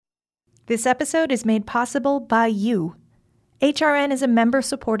This episode is made possible by you. HRN is a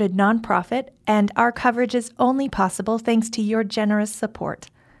member-supported nonprofit, and our coverage is only possible thanks to your generous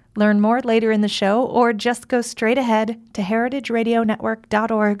support. Learn more later in the show, or just go straight ahead to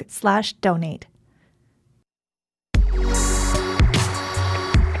heritageradionetwork.org/donate.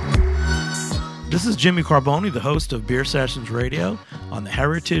 This is Jimmy Carboni, the host of Beer Sessions Radio on the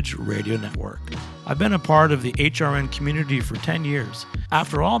Heritage Radio Network. I've been a part of the HRN community for 10 years.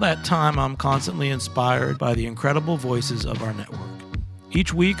 After all that time, I'm constantly inspired by the incredible voices of our network.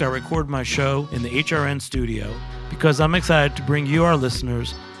 Each week, I record my show in the HRN studio because I'm excited to bring you, our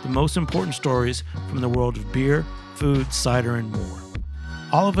listeners, the most important stories from the world of beer, food, cider, and more.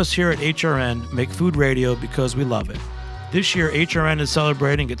 All of us here at HRN make food radio because we love it. This year, HRN is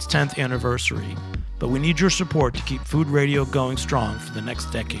celebrating its 10th anniversary, but we need your support to keep food radio going strong for the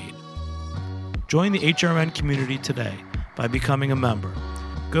next decade. Join the HRN community today by becoming a member.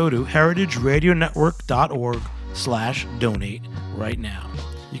 Go to heritageradionetwork.org/donate right now.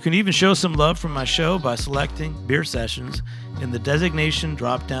 You can even show some love from my show by selecting Beer Sessions in the designation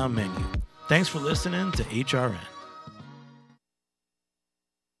drop-down menu. Thanks for listening to HRN.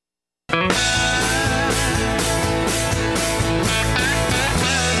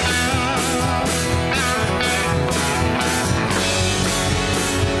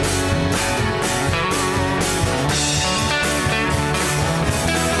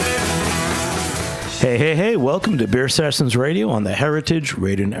 Hey, welcome to Beer Sessions Radio on the Heritage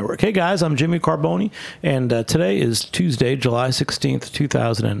Radio Network. Hey guys, I'm Jimmy Carboni, and today is Tuesday, July 16th,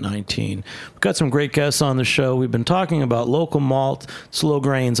 2019. We've got some great guests on the show. We've been talking about local malt, slow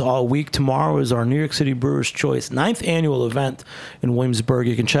grains all week. Tomorrow is our New York City Brewers Choice 9th annual event in Williamsburg.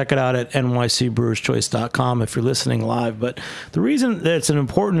 You can check it out at nycbrewerschoice.com if you're listening live. But the reason that it's an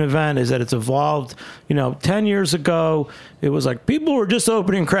important event is that it's evolved. 10 years ago, it was like people were just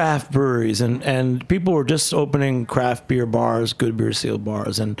opening craft breweries and people were just opening craft beer bars, good beer seal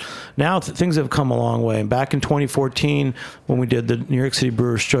bars. And now things have come a long way. And back in 2014, when we did the New York City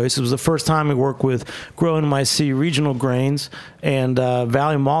Brewers Choice, it was the first time we worked with Grow NYC Regional Grains and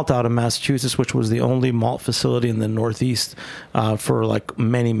Valley Malt out of Massachusetts, which was the only malt facility in the Northeast for like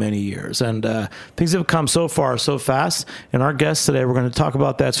many, many years. And things have come so far, so fast. And our guests today, we're going to talk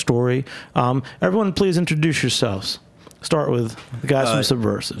about that story. Everyone, please introduce yourselves. Start with the guys from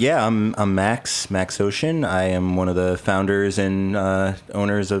Subversive. Yeah, I'm Max Ocean. I am one of the founders and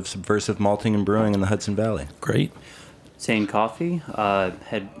owners of Subversive Malting and Brewing in the Hudson Valley. Great. Zane Coffey,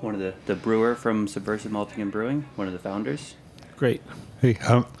 head one of the brewer from Subversive Malting and Brewing, one of the founders. Great. Hey,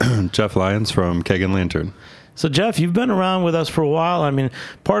 I'm Jeff Lyons from Keg and Lantern. So, Jeff, you've been around with us for a while. I mean,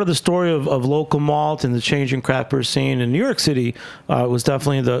 part of the story of local malt and the changing craft beer scene in New York City was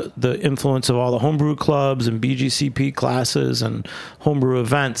definitely the influence of all the homebrew clubs and BGCP classes and homebrew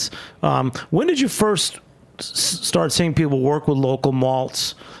events. When did you first start seeing people work with local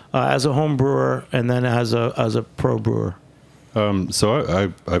malts as a home brewer and then as a pro brewer?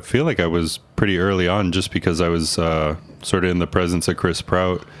 So I feel like I was pretty early on just because I was sort of in the presence of Chris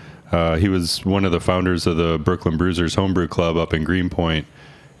Prout. He was one of the founders of the Brooklyn Bruisers Homebrew Club up in Greenpoint.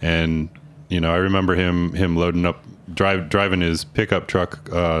 And, I remember him loading up, driving his pickup truck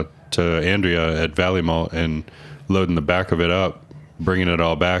to Andrea at Valley Malt and loading the back of it up, bringing it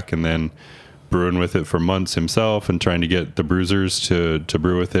all back, and then brewing with it for months himself and trying to get the bruisers to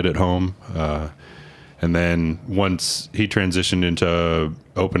brew with it at home. And then once he transitioned into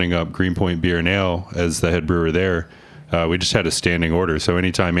opening up Greenpoint Beer and Ale as the head brewer there, we just had a standing order. So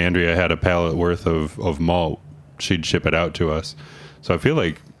anytime Andrea had a pallet worth of malt, she'd ship it out to us. So I feel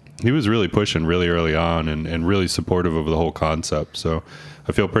like he was really pushing really early on and really supportive of the whole concept. So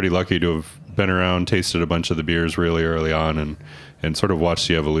I feel pretty lucky to have been around, tasted a bunch of the beers really early on and sort of watched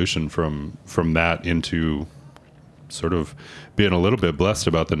the evolution from that into sort of being a little bit blessed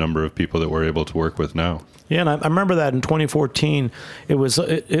about the number of people that we're able to work with now. Yeah, and I remember that in 2014, it was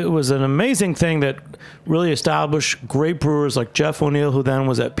an amazing thing that really established great brewers like Jeff O'Neill, who then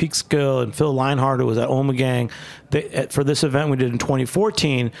was at Peekskill, and Phil Leinhardt, who was at Omegang. For this event we did in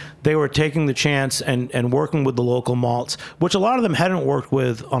 2014, they were taking the chance and working with the local malts, which a lot of them hadn't worked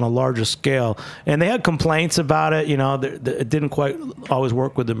with on a larger scale. And they had complaints about it. It didn't quite always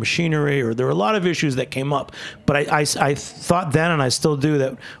work with the machinery, or there were a lot of issues that came up. But I thought then, and I still do,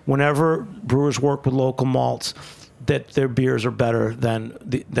 that whenever brewers work with local malts, that their beers are better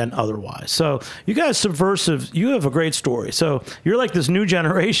than otherwise. So you guys, Subversive, you have a great story. So you're like this new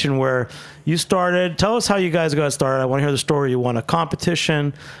generation where you started. Tell us how you guys got started. I want to hear the story. You won a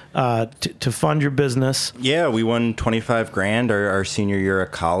competition to fund your business. Yeah, we won $25,000 our senior year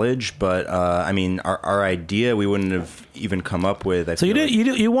of college. But I mean, our idea we wouldn't have even come up with. So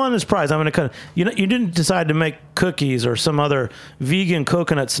you won this prize. I'm going to kind of you didn't decide to make cookies or some other vegan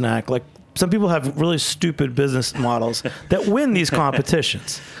coconut snack like. Some people have really stupid business models that win these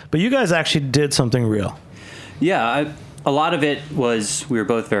competitions, but you guys actually did something real. Yeah, a lot of it was we were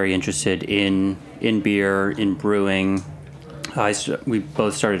both very interested in beer, in brewing. We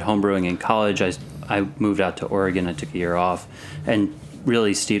both started homebrewing in college. I moved out to Oregon. I took a year off and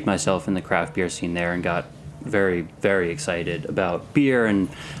really steeped myself in the craft beer scene there and got very, very excited about beer and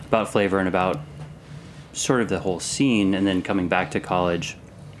about flavor and about sort of the whole scene. And then coming back to college,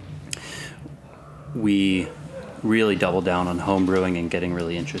 we really doubled down on home brewing and getting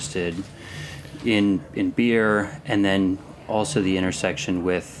really interested in beer, and then also the intersection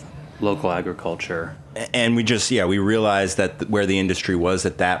with local agriculture. And we realized that where the industry was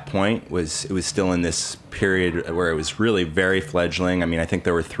at that point it was still in this period where it was really very fledgling. I mean, I think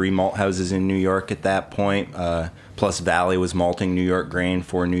there were 3 malt houses in New York at that point. Plus Valley was malting New York grain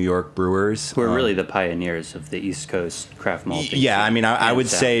for New York brewers. Who are really the pioneers of the East Coast craft malting. Yeah, I mean, I would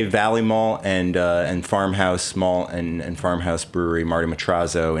say Valley Malt and Farmhouse Malt and Farmhouse Brewery, Marty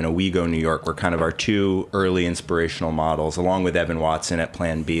Matrazo in Owego, New York, were kind of our 2 early inspirational models, along with Evan Watson at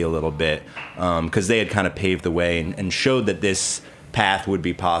Plan B a little bit, because they had kind of paved the way and showed that this path would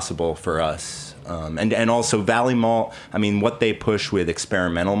be possible for us. And also Valley Malt, I mean, what they push with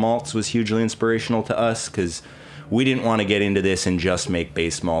experimental malts was hugely inspirational to us, because we didn't want to get into this and just make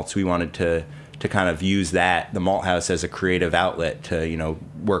base malts. We wanted to kind of use the malt house as a creative outlet to,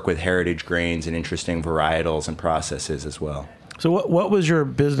 work with heritage grains and interesting varietals and processes as well. So what was your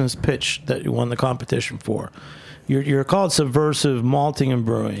business pitch that you won the competition for? You're called Subversive Malting and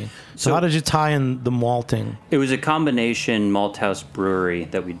Brewing. So how did you tie in the malting? It was a combination malt house brewery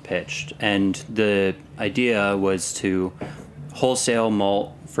that we'd pitched. And the idea was to wholesale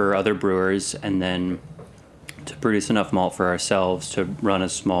malt for other brewers and then to produce enough malt for ourselves to run a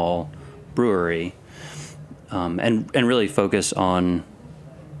small brewery, and really focus on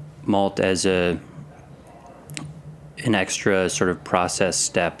malt as an extra sort of process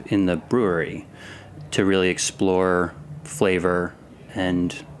step in the brewery to really explore flavor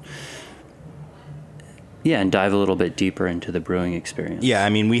and dive a little bit deeper into the brewing experience. Yeah, I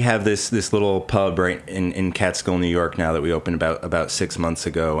mean, we have this little pub right in Catskill, New York now that we opened about 6 months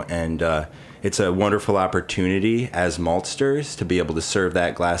ago, and it's a wonderful opportunity as maltsters to be able to serve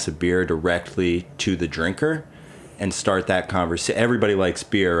that glass of beer directly to the drinker and start that conversation. Everybody likes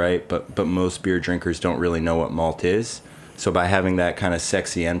beer, right? But most beer drinkers don't really know what malt is. So by having that kind of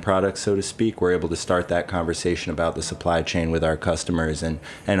sexy end product, so to speak, we're able to start that conversation about the supply chain with our customers and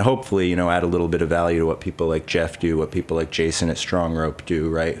hopefully, add a little bit of value to what people like Jeff do, what people like Jason at Strong Rope do,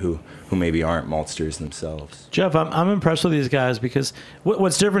 right? Who maybe aren't maltsters themselves. Jeff, I'm impressed with these guys because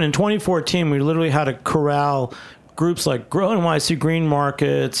what's different in 2014, we literally had to corral groups like Grow NYC Green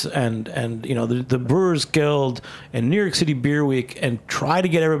Markets and the Brewers Guild and New York City Beer Week and try to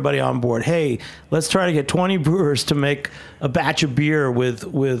get everybody on board. Hey, let's try to get 20 brewers to make a batch of beer with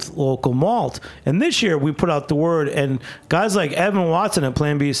local malt. And this year we put out the word, and guys like Evan Watson at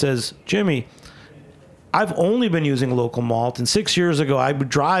Plan B says, Jimmy, I've only been using local malt, and 6 years ago I would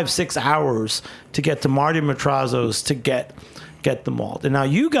drive 6 hours to get to Marty Matrazo's to get the malt. And now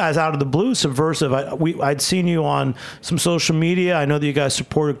you guys, out of the blue, Subversive, I'd seen you on some social media. I know that you guys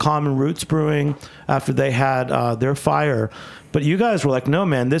supported Common Roots Brewing after they had their fire. But you guys were like, no,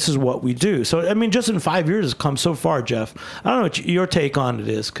 man, this is what we do. So, I mean, just in 5 years, it's come so far, Jeff. I don't know what your take on it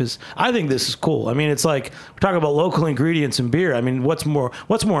is, because I think this is cool. I mean, it's like we're talking about local ingredients in beer. I mean, what's more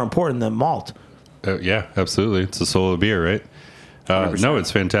important than malt? Yeah, absolutely. It's the soul of beer, right? No,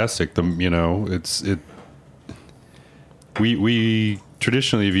 it's fantastic. We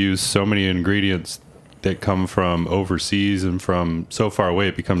traditionally have used so many ingredients that come from overseas and from so far away,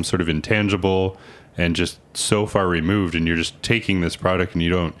 it becomes sort of intangible and just so far removed, and you're just taking this product and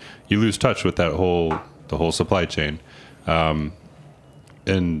you lose touch with the whole supply chain. And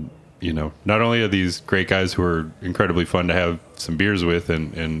not only are these great guys who are incredibly fun to have some beers with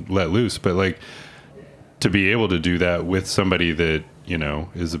and let loose, but like to be able to do that with somebody that,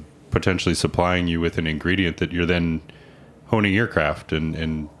 is potentially supplying you with an ingredient that you're then honing your craft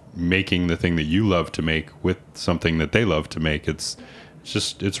and making the thing that you love to make with something that they love to make. It's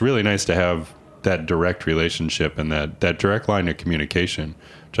really nice to have that direct relationship and that direct line of communication,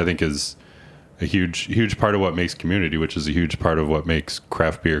 which I think is a huge part of what makes community, which is a huge part of what makes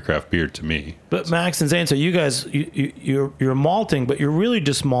craft beer to me. But Max and Zane, so you guys, you're malting, but you're really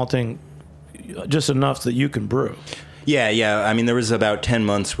just malting just enough that you can brew. Yeah. I mean, there was about 10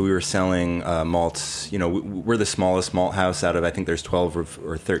 months we were selling malts. You know, we're the smallest malt house out of, I think there's 12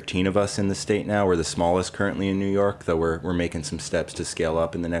 or 13 of us in the state now. We're the smallest currently in New York, though we're making some steps to scale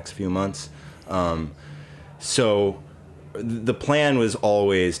up in the next few months. So the plan was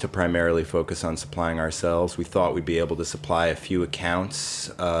always to primarily focus on supplying ourselves. We thought we'd be able to supply a few accounts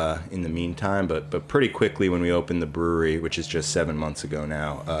in the meantime, but pretty quickly when we opened the brewery, which is just 7 months ago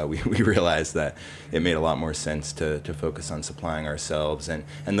now, we realized that it made a lot more sense to focus on supplying ourselves. And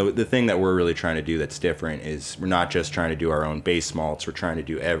the thing that we're really trying to do that's different is we're not just trying to do our own base malts, we're trying to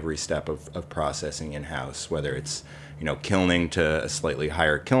do every step of processing in-house, whether it's kilning to a slightly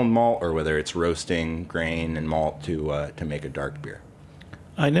higher kiln malt, or whether it's roasting grain and malt to make a dark beer.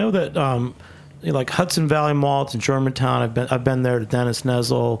 I know that like Hudson Valley Malts in Germantown. I've been there to Dennis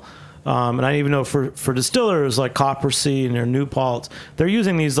Nesel, and I even know for distillers like Copper Sea and their New Paltz, they're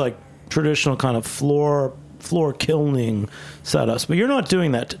using these like traditional kind of floor kilning setups. But you're not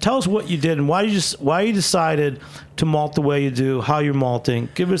doing that. Tell us what you did and why you decided to malt the way you do, how you're malting.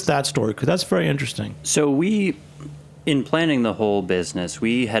 Give us that story, because that's very interesting. So in planning the whole business,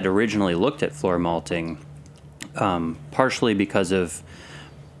 we had originally looked at floor malting, partially because of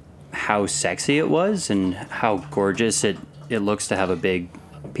how sexy it was and how gorgeous it looks to have a big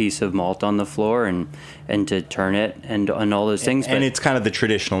piece of malt on the floor and to turn it and all those things. And it's kind of the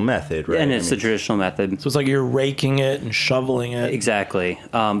traditional method, right? And it's the traditional method. So it's like you're raking it and shoveling it. Exactly.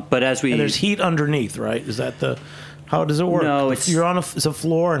 But as we... And there's heat underneath, right? Is that how does it work? No, it's a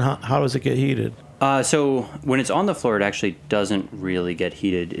floor, and how does it get heated? So when it's on the floor, it actually doesn't really get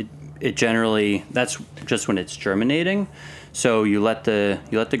heated. It generally, that's just when it's germinating. So you let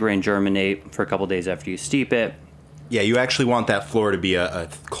the grain germinate for a couple days after you steep it. Yeah, you actually want that floor to be a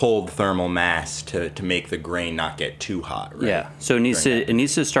cold thermal mass to make the grain not get too hot, right? Yeah. So it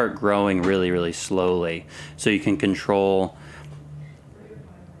needs to start growing really, really slowly, so you can control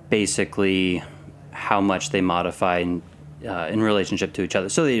basically how much they modify in relationship to each other,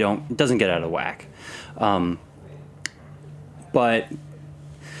 so it doesn't get out of whack. But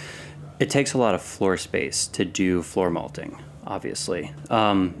it takes a lot of floor space to do floor malting, obviously.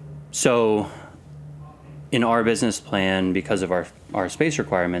 So in our business plan, because of our space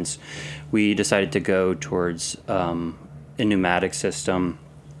requirements, we decided to go towards a pneumatic system.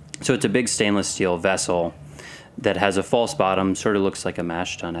 So it's a big stainless steel vessel that has a false bottom, sort of looks like a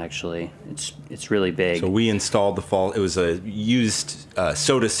mash tun, actually. It's really big. So we installed it was a used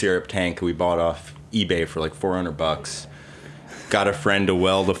soda syrup tank we bought off eBay for like $400. Got a friend to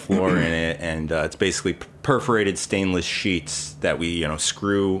weld a floor in it, and it's basically perforated stainless sheets that we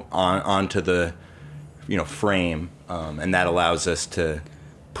screw onto the frame, and that allows us to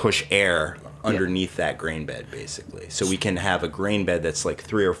push air underneath that grain bed, basically. So we can have a grain bed that's like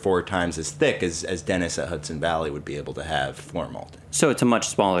 3 or 4 times as thick as Dennis at Hudson Valley would be able to have floor malting. So it's a much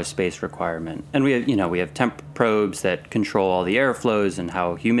smaller space requirement. And we have temp probes that control all the airflows and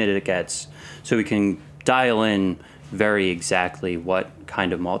how humid it gets, so we can dial in very exactly what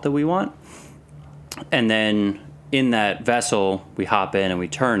kind of malt that we want. And then in that vessel, we hop in and we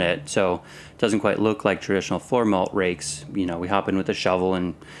turn it. So it doesn't quite look like traditional floor malt rakes. We hop in with a shovel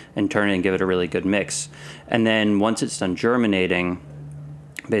and turn it and give it a really good mix. And then once it's done germinating,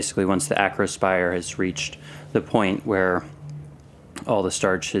 basically once the acrospire has reached the point where all the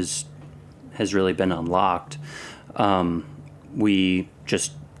starch has really been unlocked, we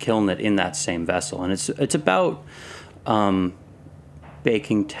just kiln it in that same vessel. And it's about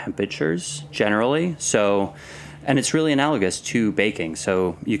baking temperatures generally. So, and it's really analogous to baking.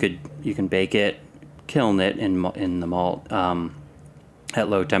 So you can bake it, kiln it in the malt at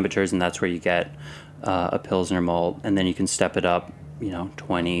low temperatures, and that's where you get a Pilsner malt. And then you can step it up,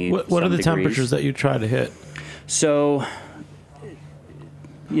 20. What are the temperatures that you try to hit? So,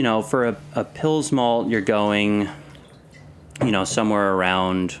 for a Pils malt, you're going, somewhere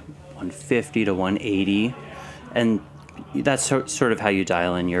around 150 to 180, and that's sort of how you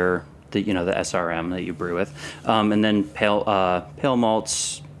dial in the SRM that you brew with. And then pale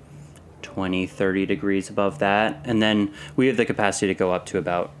malts, 20, 30 degrees above that. And then we have the capacity to go up to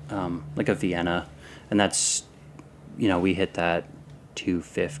about like a Vienna, and that's, we hit that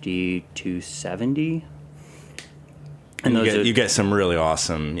 250, 270. And you get some really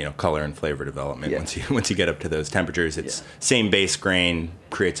awesome, color and flavor development once you get up to those temperatures. It's same base grain,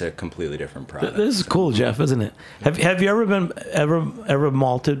 creates a completely different product. This is cool, Jeff, isn't it? Have you ever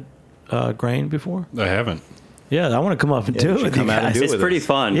malted grain before? I haven't. Yeah, I want to come up and do it with you come out and guys. do it It's with pretty us.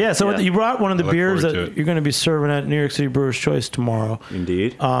 fun. Yeah, so you brought one of the I look beers forward to that it. you're going to be serving at New York City Brewers Choice tomorrow.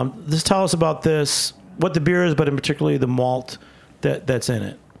 Indeed. Just tell us about this, what the beer is, but in particularly the malt that's in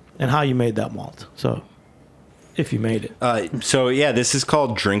it, and how you made that malt. So, if you made it. So yeah, this is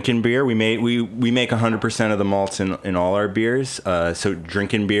called Drinkin' Beer. We make 100% of the malts in all our beers. So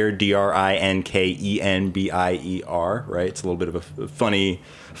Drinkin' Beer, DRINKENBIER, right? It's a little bit of a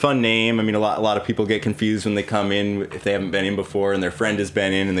fun name. I mean, a lot of people get confused when they come in if they haven't been in before and their friend has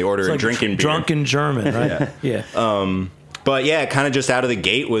been in and they order It's a like Drinkin' Beer. drunken German, right? Yeah. But yeah, kind of just out of the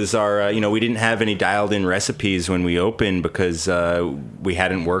gate was our, we didn't have any dialed in recipes when we opened because we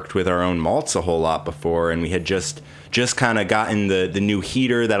hadn't worked with our own malts a whole lot before. And we had just kind of gotten the new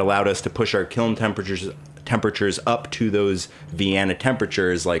heater that allowed us to push our kiln temperatures up to those Vienna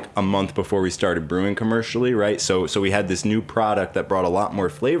temperatures like a month before we started brewing commercially, right? So we had this new product that brought a lot more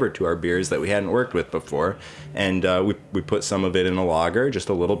flavor to our beers that we hadn't worked with before. And we put some of it in a lager, just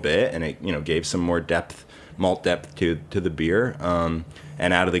a little bit, and it, gave some more malt depth to the beer,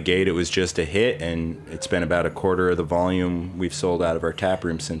 and out of the gate it was just a hit, and it's been about a quarter of the volume we've sold out of our tap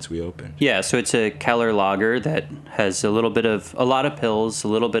room since we opened. Yeah, so it's a Keller lager that has a lot of pills, a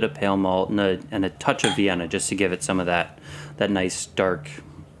little bit of pale malt, and a touch of Vienna just to give it some of that nice dark,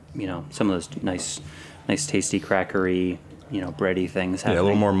 some of those nice tasty crackery, bready things happening. Yeah, a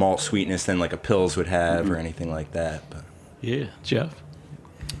little more malt sweetness than like a Pils would have or anything like that. But. Yeah, Jeff?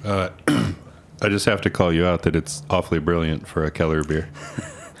 I just have to call you out that it's awfully brilliant for a Keller beer.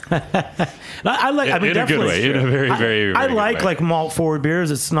 I like. I mean, in a good definitely. way. In a very, very, I very like good way. malt forward beers.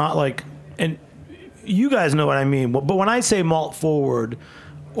 It's not like, and you guys know what I mean. But when I say malt forward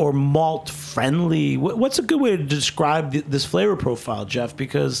or malt friendly, what's a good way to describe this flavor profile, Jeff?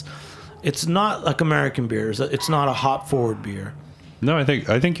 Because it's not like American beers. It's not a hop forward beer. No, I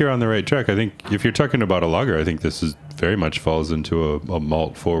think you're on the right track. I think if you're talking about a lager, I think this is very much falls into a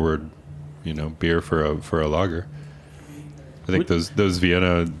malt forward, beer for a lager. I think those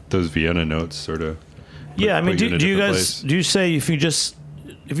Vienna notes sort of. Yeah, I mean, put you in a do you different guys place. do you say if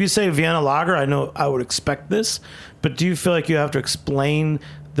you say Vienna lager, I know I would expect this, but do you feel like you have to explain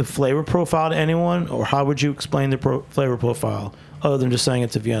the flavor profile to anyone, or how would you explain the flavor profile other than just saying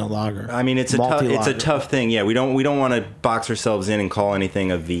it's a Vienna lager? I mean, it's a tough thing. Yeah, we don't want to box ourselves in and call anything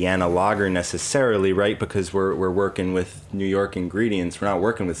a Vienna lager necessarily, right? Because we're working with New York ingredients. We're not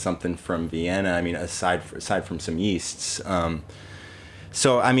working with something from Vienna. I mean, aside from some yeasts.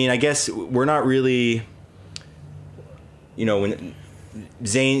 So I mean, I guess we're not really. When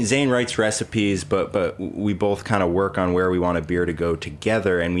Zane writes recipes, but we both kind of work on where we want a beer to go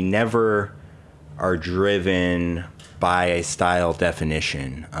together, and we never are driven by a style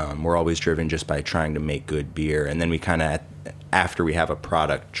definition. We're always driven just by trying to make good beer, and then we kind of, after we have a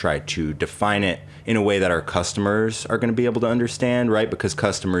product, try to define it in a way that our customers are going to be able to understand, right? Because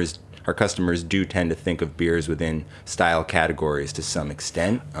our customers do tend to think of beers within style categories to some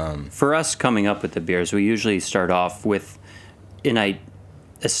extent. For us coming up with the beers, we usually start off with a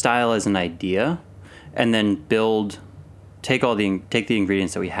style as an idea, and then take the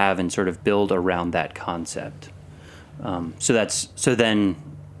ingredients that we have and sort of build around that concept. Because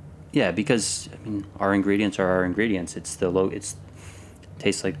I mean, our ingredients are our ingredients. It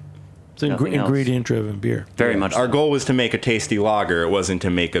tastes like It's an ingredient driven beer. very much. Our goal was to make a tasty lager. It wasn't to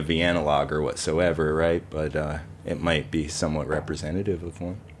make a Vienna lager whatsoever, right? But it might be somewhat representative of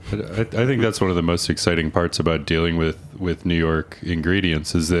one. But I think that's one of the most exciting parts about dealing with New York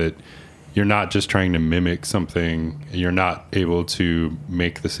ingredients is that you're not just trying to mimic something. You're not able to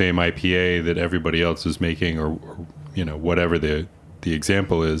make the same IPA that everybody else is making, or whatever the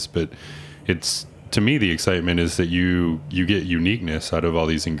example is. But it's, to me, the excitement is that you get uniqueness out of all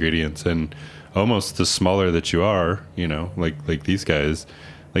these ingredients, and almost the smaller that you are, like these guys,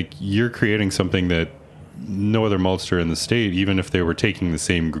 like you're creating something that no other maltster in the state, even if they were taking the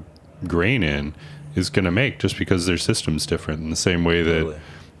same grain in, is going to make, just because their system's different. In the same way that Totally.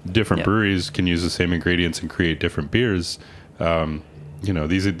 different breweries can use the same ingredients and create different beers.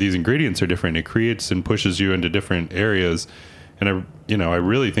 These ingredients are different. It creates and pushes you into different areas. And I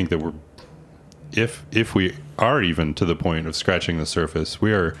really think that we're, if we are even to the point of scratching the surface,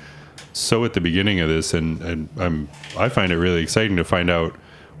 we are so at the beginning of this, and I find it really exciting to find out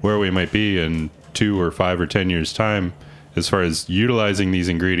where we might be in 2 or 5 or 10 years time, as far as utilizing these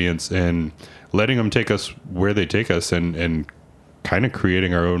ingredients and letting them take us where they take us, and kind of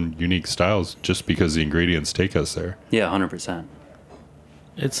creating our own unique styles just because the ingredients take us there. Yeah, 100%.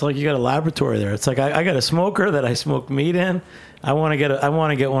 It's like you got a laboratory there. It's like I got a smoker that I smoke meat in. I want to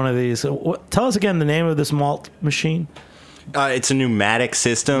get one of these. Tell us again the name of this malt machine. It's a pneumatic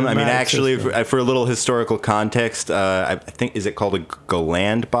system. I mean, actually, for a little historical context, I think, is it called a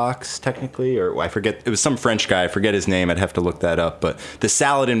Goland box, technically? Or I forget. It was some French guy. I forget his name. I'd have to look that up. But the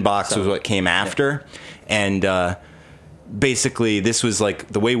Saladin box was what came after. And basically, this was like,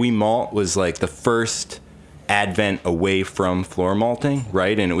 the way we malt was like the first advent away from floor malting,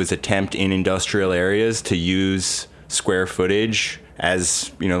 right? And it was attempt in industrial areas to use square footage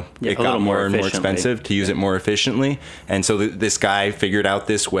as, you know, it got more and more expensive to use it more efficiently. And so this guy figured out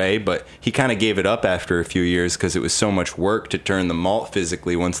this way, but he kind of gave it up after a few years because it was so much work to turn the malt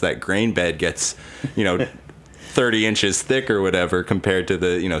physically once that grain bed gets, you know, 30 inches thick or whatever compared to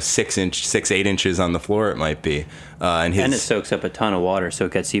the, you know, 8 inches on the floor it might be. And it soaks up a ton of water, so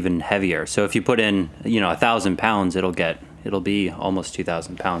it gets even heavier. So if you put in, you know, 1,000 pounds, it'll be almost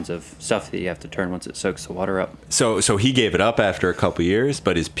 2,000 pounds of stuff that you have to turn once it soaks the water up. So he gave it up after a couple years,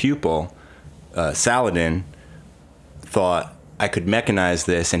 but his pupil, Saladin, thought, I could mechanize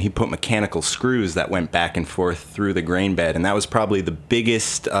this, and he put mechanical screws that went back and forth through the grain bed, and that was probably the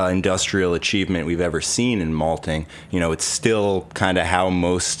biggest industrial achievement we've ever seen in malting. You know, it's still kind of how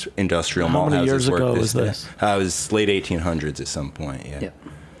most industrial malt houses work. How many years ago was this? It was late 1800s at some point, yeah.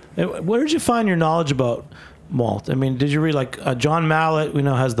 Where did you find your knowledge about malt? I mean, did you read, like, John Mallett, we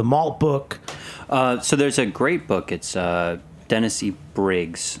know, has the malt book? So there's a great book. It's Dennis E.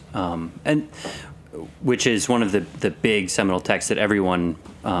 Briggs, and which is one of the big seminal texts that everyone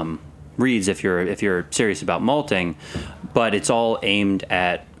reads if you're serious about malting, but it's all aimed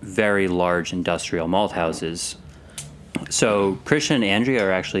at very large industrial malt houses. So Christian and Andrea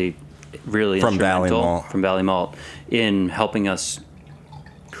are actually really instrumental from Valley Malt in helping us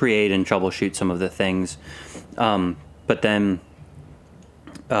create and troubleshoot some of the things. But then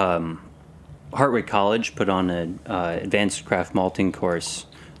Hartwick College put on an advanced craft malting course,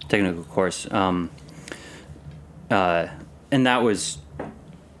 technical course, and that was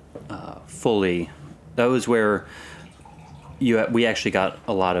that was where we actually got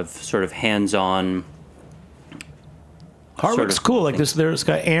a lot of sort of hands-on. Hartwick's cool. Like there's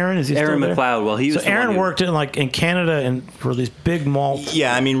guy Aaron. Is he Aaron still there? McLeod? Well, he was. So Aaron worked in Canada and for these big malt.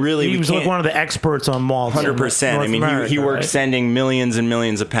 Yeah, I mean, really, he was like one of the experts on malt. 100%. I mean, he worked sending millions and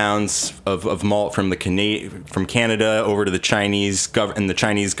millions of pounds of malt from Canada over to the Chinese and the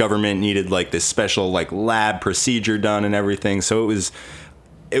Chinese government needed like this special like lab procedure done and everything. So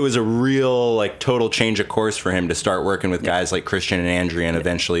it was a real like total change of course for him to start working with guys like Christian and Andrea and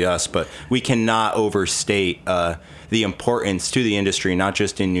eventually us. But we cannot overstate the importance to the industry, not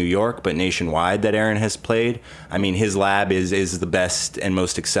just in New York, but nationwide, that Aaron has played. I mean, his lab is the best and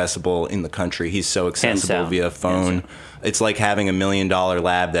most accessible in the country. He's so accessible via phone. It's like having $1 million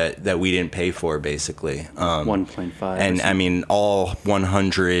lab that we didn't pay for, basically. 1.5. And I mean, all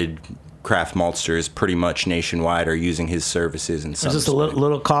 100 craft maltsters pretty much nationwide are using his services in some It's just a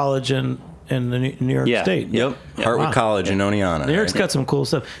little college in the New York State. Yep. Hartwick College in Oneonta. New York's got some cool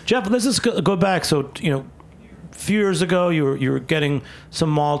stuff. Jeff, let's just go back. So, you know, a few years ago, you were getting some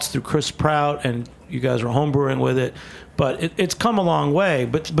malts through Chris Prout, and you guys were homebrewing with it. But it's come a long way.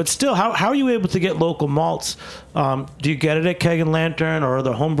 But still, how are you able to get local malts? Do you get it at Keg and Lantern, or are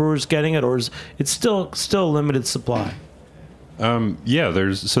the homebrewers getting it, or is it still limited supply? Yeah,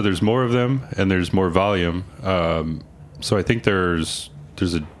 there's more of them and there's more volume. So I think there's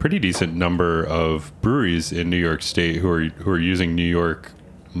a pretty decent number of breweries in New York State who are using New York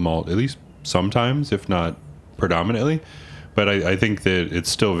malt, at least sometimes, if not predominantly. But I think that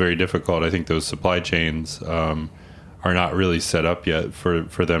it's still very difficult. I think those supply chains are not really set up yet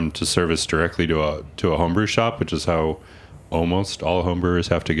for them to service directly to a homebrew shop, which is how almost all homebrewers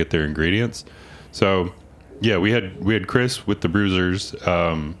have to get their ingredients. So yeah, we had Chris with the Bruisers.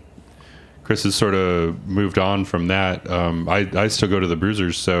 Chris has sort of moved on from that. I still go to the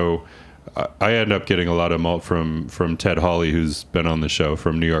Bruisers, so I end up getting a lot of malt from Ted Hawley, who's been on the show,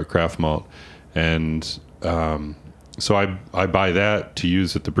 from New York Craft Malt, and so I buy that to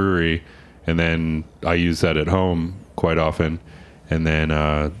use at the brewery, and then I use that at home quite often. And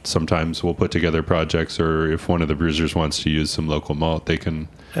then sometimes we'll put together projects, or if one of the Bruisers wants to use some local malt, they can.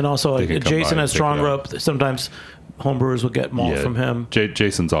 And also, Jason has Strong Rope. Sometimes homebrewers will get malt from him.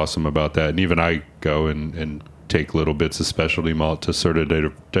 Jason's awesome about that. And even I go and take little bits of specialty malt to sort of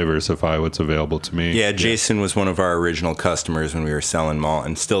diversify what's available to me. Yeah, Jason was one of our original customers when we were selling malt,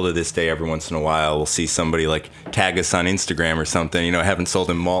 and still to this day, every once in a while, we'll see somebody like tag us on Instagram or something. You know, I haven't sold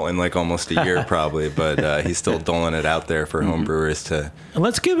him malt in like almost a year probably, but he's still doling it out there for homebrewers to. And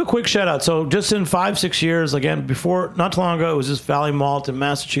let's give a quick shout out. So just in 5-6 years, again, before, not too long ago, it was just Valley Malt in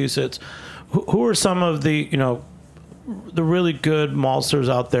Massachusetts. Who are some of the, you know, the really good maltsters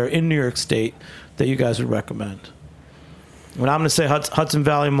out there in New York State that you guys would recommend? Well, I'm going to say Hudson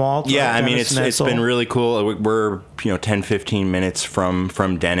Valley Malt. Yeah, I mean, Dennis it's Netzel. been really cool. We're 10, 15 minutes from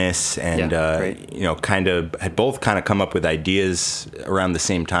Dennis, and great. kind of had both kind of come up with ideas around the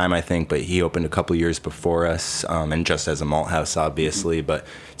same time, I think. But he opened a couple years before us, and just as a malt house, obviously. Mm-hmm. But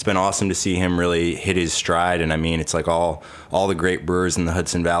it's been awesome to see him really hit his stride. And I mean, it's like all the great brewers in the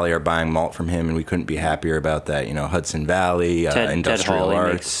Hudson Valley are buying malt from him, and we couldn't be happier about that. Hudson Valley, Industrial Ted Hawley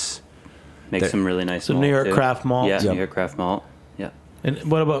Arts. Makes some really nice So malt, New York too. craft malt. Yeah, Yep. New York craft malt. Yeah. And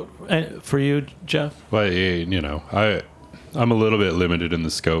what about for you, Jeff? Well, I'm a little bit limited in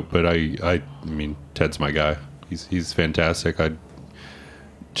the scope, but I mean, Ted's my guy. He's fantastic. I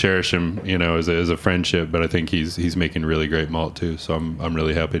cherish him, as a friendship, but I think he's making really great malt too. So I'm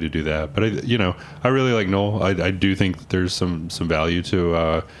really happy to do that. But I really like Noel. I do think that there's some value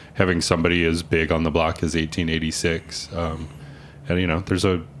to having somebody as big on the block as 1886. And there's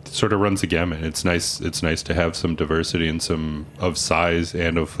a sort of runs the gamut. It's nice to have some diversity and some of size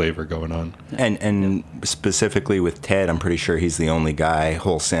and of flavor going on. And specifically with Ted, I'm pretty sure he's the only guy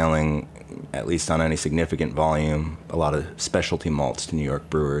wholesaling, at least on any significant volume, a lot of specialty malts to New York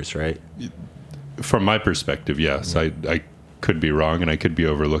brewers, right? From my perspective, yes. I could be wrong and I could be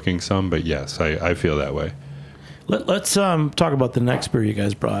overlooking some, but yes, I feel that way. Let's talk about the next beer you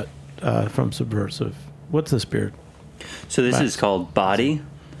guys brought from Subversive. What's this beer? So this is called Body.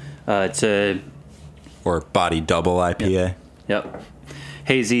 It's Or Body Double IPA. Yep.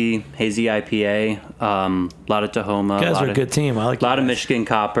 Hazy IPA. A lot of Tahoma. You guys are a good team. I like a lot of Michigan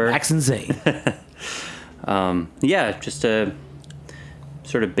Copper. Max and Zane. Yeah, just a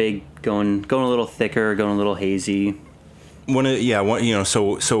sort of big, going a little thicker, going a little hazy.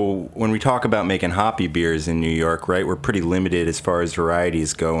 So when we talk about making hoppy beers in New York, right, we're pretty limited as far as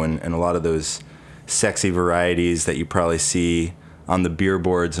varieties go, and a lot of those sexy varieties that you probably see on the beer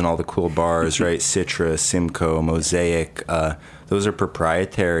boards and all the cool bars, right? Citra, Simcoe, Mosaic, those are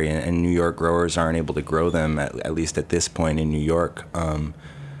proprietary, and New York growers aren't able to grow them, at least at this point in New York.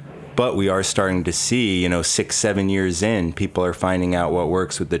 But we are starting to see, 6-7 years in, people are finding out what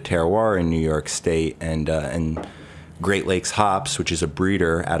works with the terroir in New York State, and Great Lakes Hops, which is a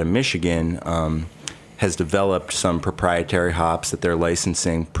breeder out of Michigan, has developed some proprietary hops that they're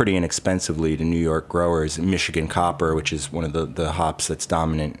licensing pretty inexpensively to New York growers. Michigan Copper, which is one of the hops that's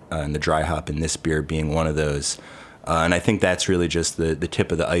dominant, and the dry hop in this beer being one of those. And I think that's really just the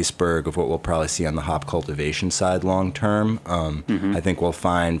tip of the iceberg of what we'll probably see on the hop cultivation side long term. I think we'll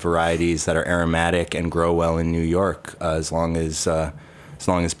find varieties that are aromatic and grow well in New York as long as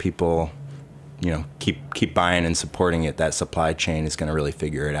people, keep buying and supporting it. That supply chain is going to really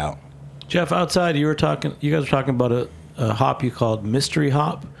figure it out. Jeff, outside you guys were talking about a hop you called mystery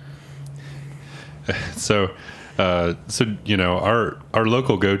hop. So our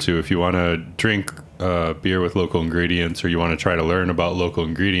local go-to, if you want to drink beer with local ingredients, or you want to try to learn about local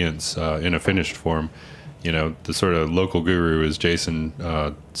ingredients in a finished form, the sort of local guru is Jason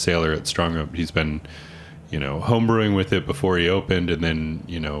Saylor at Strong Rope. He's been, homebrewing with it before he opened, and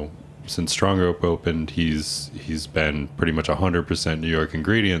then, since Strong Rope opened, he's been pretty much 100% New York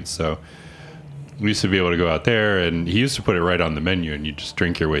ingredients. So we used to be able to go out there, and he used to put it right on the menu, and you just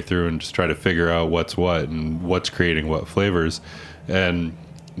drink your way through and just try to figure out what's what and what's creating what flavors. And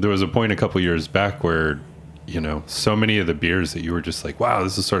there was a point a couple years back where, so many of the beers that you were just like, wow,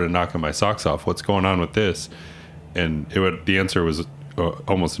 this is sort of knocking my socks off. What's going on with this? And the answer was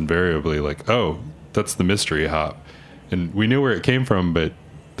almost invariably like, oh, that's the mystery hop. And we knew where it came from, but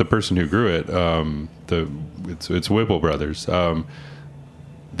the person who grew it, it's Whipple Brothers.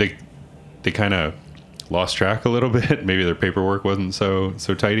 They kind of lost track a little bit. Maybe their paperwork wasn't so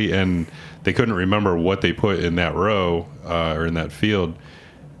tidy, and they couldn't remember what they put in that row or in that field.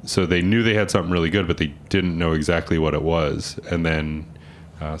 So they knew they had something really good, but they didn't know exactly what it was. And then,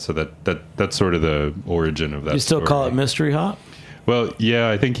 so that's sort of the origin of that. You still story. call it mystery hop? Well, yeah,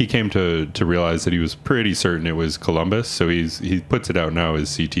 I think he came to realize that he was pretty certain it was Columbus, so he puts it out now as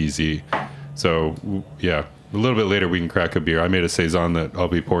CTZ. So, yeah, a little bit later we can crack a beer. I made a Saison that I'll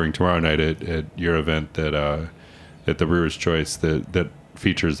be pouring tomorrow night at your event at the Brewer's Choice that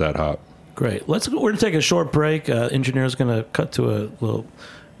features that hop. Great. We're going to take a short break. Engineer's going to cut to a little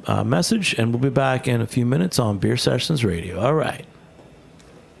message, and we'll be back in a few minutes on Beer Sessions Radio. All right.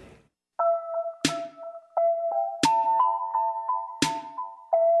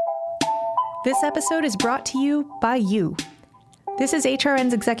 This episode is brought to you by you. This is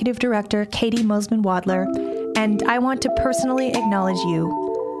HRN's Executive Director, Katie Mosman-Wadler, and I want to personally acknowledge you.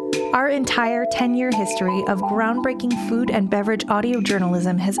 Our entire 10-year history of groundbreaking food and beverage audio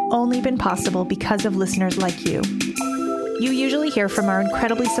journalism has only been possible because of listeners like you. You usually hear from our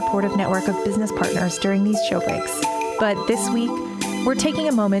incredibly supportive network of business partners during these show breaks, But this week, we're taking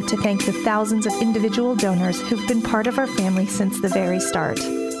a moment to thank the thousands of individual donors who've been part of our family since the very start.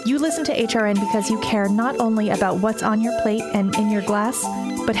 You listen to HRN because you care not only about what's on your plate and in your glass,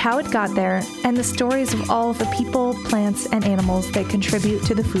 but how it got there and the stories of all of the people, plants, and animals that contribute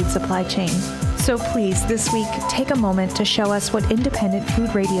to the food supply chain. So please, this week, take a moment to show us what independent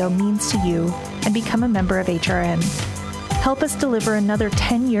food radio means to you and become a member of HRN. Help us deliver another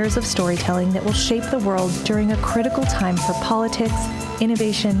 10 years of storytelling that will shape the world during a critical time for politics,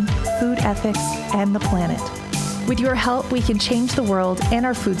 innovation, food ethics, and the planet. With your help, we can change the world and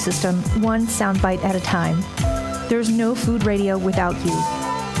our food system one soundbite at a time. There's no food radio without you.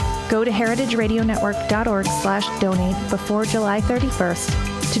 Go to heritageradionetwork.org/donate before July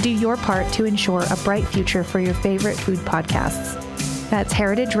 31st to do your part to ensure a bright future for your favorite food podcasts. That's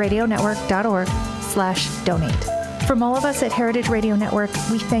heritageradionetwork.org/donate. From all of us at Heritage Radio Network,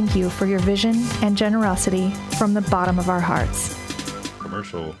 we thank you for your vision and generosity from the bottom of our hearts.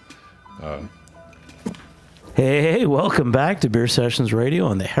 Commercial. Hey, welcome back to Beer Sessions Radio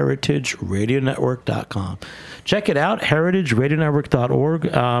on the heritageradionetwork.com. Check it out, heritageradionetwork.org.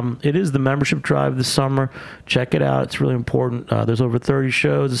 It is the membership drive this summer. Check it out. It's really important. There's over 30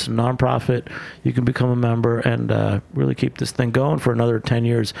 shows. It's a nonprofit. You can become a member and really keep this thing going for another 10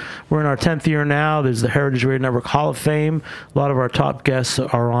 years. We're in our 10th year now. There's the Heritage Radio Network Hall of Fame. A lot of our top guests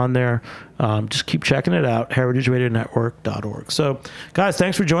are on there. Just keep checking it out, heritageradionetwork.org. So, guys,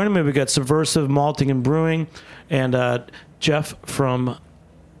 thanks for joining me. We got Subversive Malting and Brewing and Jeff from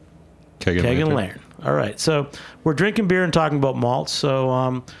Keg and Lantern. All right, so we're drinking beer and talking about malts.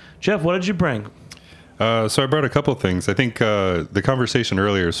 So, Jeff, what did you bring? So I brought a couple things. I think the conversation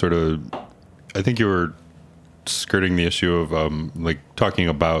earlier I think you were skirting the issue of like talking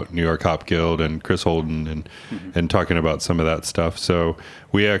about New York Hop Guild and Chris Holden and talking about some of that stuff. So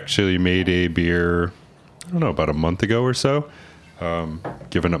we actually made a beer, I don't know, about a month ago or so.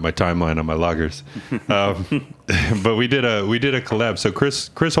 Giving up my timeline on my lagers. But we did a collab. So Chris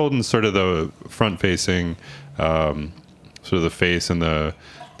Holden's sort of the front facing, sort of the face and the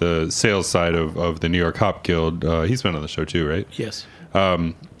sales side of the New York Hop Guild. He's been on the show too, right? Yes.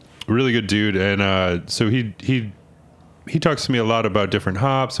 Really good dude. And so he talks to me a lot about different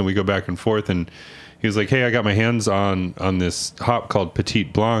hops, and we go back and forth, and he was like, hey, I got my hands on this hop called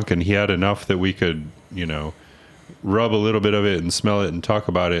Petite Blanc, and he had enough that we could, rub a little bit of it and smell it and talk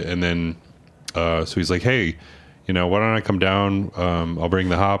about it. And then so he's like, hey, why don't I come down, I'll bring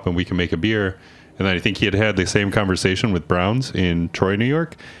the hop and we can make a beer. And then I think he had the same conversation with Browns in Troy, New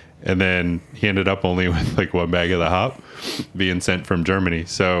York, and then he ended up only with like one bag of the hop being sent from Germany.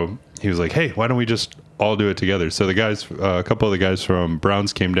 So he was like, hey, why don't we just all do it together? So the guys, a couple of the guys from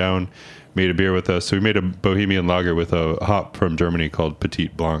Browns came down, made a beer with us. So we made a Bohemian lager with a hop from Germany called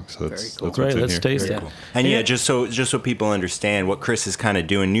Petite Blanc. So that's cool. That's Great, what's in let's here. taste it. Cool. And yeah, just so people understand what Chris is kind of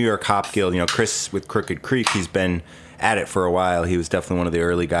doing, New York Hop Guild, Chris with Crooked Creek, he's been at it for a while. He was definitely one of the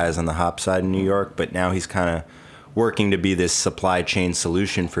early guys on the hop side in New York, but now he's kind of working to be this supply chain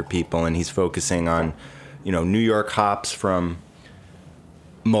solution for people, and he's focusing on, New York hops from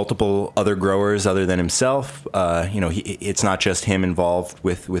multiple other growers other than himself. It's not just him involved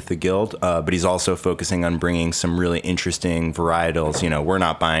with the guild, but he's also focusing on bringing some really interesting varietals. We're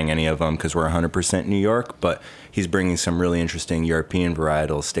not buying any of them because we're 100% New York, but he's bringing some really interesting European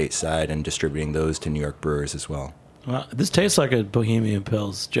varietals stateside and distributing those to New York brewers as well. Well, this tastes like a Bohemian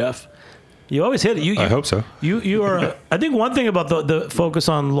Pils, Jeff. You always hit it. I hope so. You are. I think one thing about the focus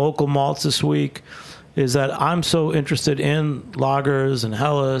on local malts this week is that I'm so interested in lagers and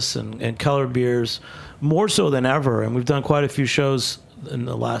Helles and Keller beers more so than ever, and we've done quite a few shows in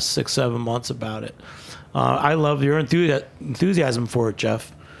the last 6-7 months about it. I love your enthusiasm for it,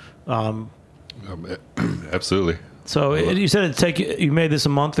 Jeff. Absolutely. So you said you made this a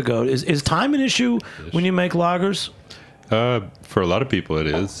month ago. Is time an issue when you make lagers? For a lot of people, it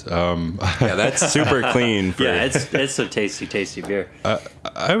is. Yeah, that's super clean. Yeah, it's a tasty beer.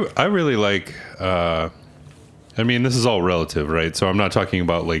 I really like. This is all relative, right? So I'm not talking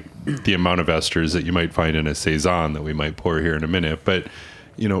about like the amount of esters that you might find in a saison that we might pour here in a minute, but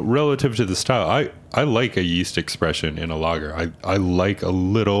relative to the style, I like a yeast expression in a lager. I like a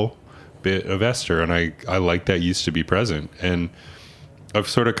little bit of ester, and I like that yeast to be present. And I've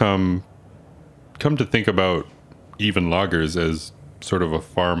sort of come to think about even lagers as sort of a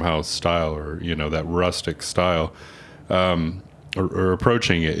farmhouse style, or that rustic style, or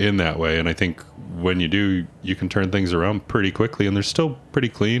approaching it in that way. And I think when you do, you can turn things around pretty quickly, and they're still pretty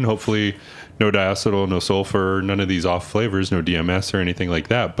clean. Hopefully no diacetyl, no sulfur, none of these off flavors, no DMS or anything like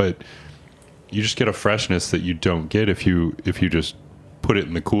that, but you just get a freshness that you don't get if you just put it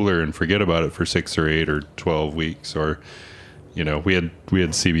in the cooler and forget about it for 6 or 8 or 12 weeks. Or, you know, we had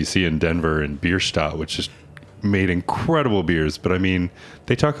CBC in Denver and Bierstadt, which just made incredible beers. But I mean,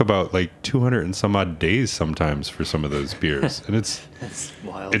 they talk about like 200 and some odd days sometimes for some of those beers. And that's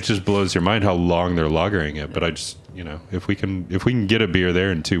wild. It just blows your mind how long they're lagering it. But I just, you know, if we can get a beer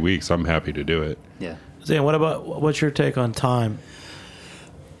there in 2 weeks, I'm happy to do it. Yeah. Zane, what's your take on time?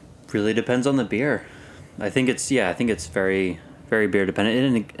 Really depends on the beer. I think it's very, very beer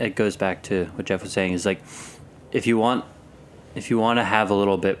dependent. And it goes back to what Jeff was saying, is like, if you want to have a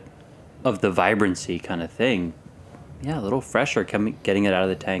little bit of the vibrancy kind of thing, yeah, a little fresher getting it out of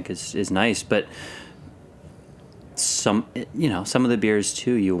the tank is nice. But some of the beers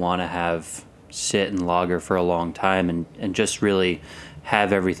too, you want to have sit and lager for a long time and just really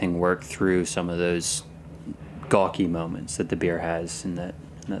have everything work through some of those gawky moments that the beer has, and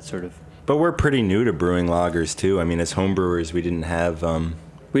that sort of. But we're pretty new to brewing lagers too. I mean, as homebrewers, we didn't have the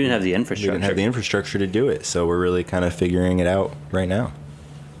infrastructure. We didn't have the infrastructure to do it, so we're really kind of figuring it out right now.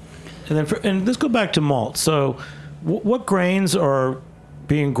 And let's go back to malt. So, what grains are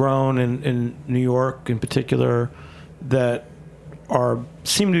being grown in New York, in particular, that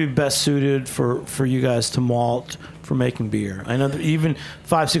seem to be best suited for you guys to malt for making beer? I know that even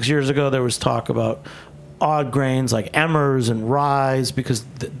 5-6 years ago there was talk about odd grains like Emmers and Rye because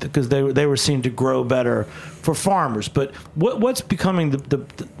they were seen to grow better for farmers. But what's becoming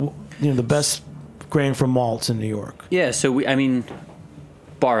the best grain for malts in New York? Yeah, so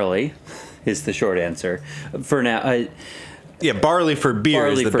barley is the short answer for now. Yeah, barley for beer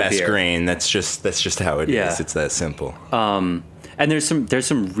is the best beer. grain. That's just how it is. It's that simple. And there's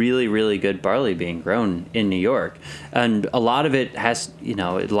some really, really good barley being grown in New York, and a lot of it has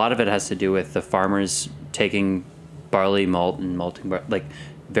to do with the farmers taking barley malt and malting like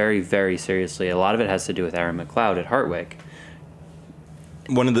very, very seriously. A lot of it has to do with Aaron McLeod at Hartwig.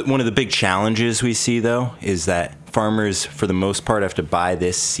 One of the big challenges we see, though, is that farmers, for the most part, have to buy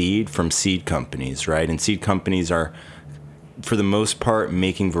this seed from seed companies, right? And seed companies are, for the most part,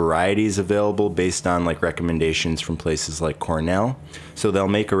 making varieties available based on like recommendations from places like Cornell. So they'll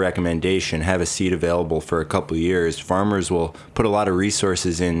make a recommendation, have a seed available for a couple of years. Farmers will put a lot of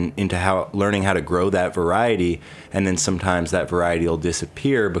resources into learning how to grow that variety, and then sometimes that variety will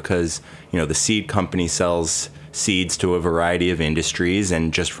disappear because, you know, the seed company sells seeds to a variety of industries,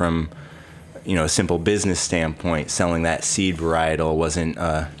 and just from, you know, a simple business standpoint, selling that seed varietal wasn't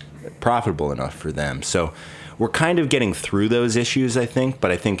profitable enough for them. So we're kind of getting through those issues, I think, but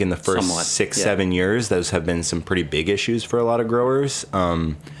I think in the first 6-7 years, those have been some pretty big issues for a lot of growers.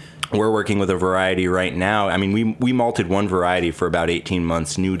 We're working with a variety right now. I mean, we malted one variety for about 18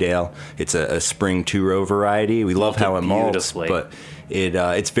 months, Newdale. It's a spring 2-row variety. We love how it malts, but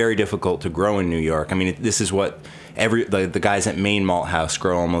it's very difficult to grow in New York. I mean, this is what the guys at Maine Malt House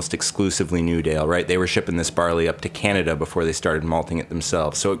grow almost exclusively Newdale, right? They were shipping this barley up to Canada before they started malting it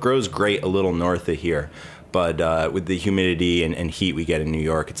themselves. So it grows great a little north of here. But with the humidity and heat we get in New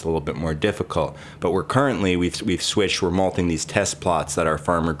York, it's a little bit more difficult. But we've switched. We're malting these test plots that our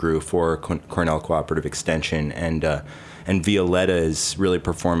farmer grew for Cornell Cooperative Extension, and Violetta is really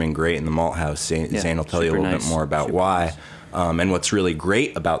performing great in the malt house. Zane will tell you a little bit more about why. And what's really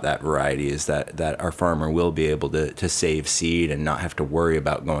great about that variety is that our farmer will be able to save seed and not have to worry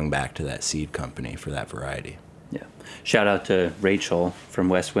about going back to that seed company for that variety. Yeah. Shout out to Rachel from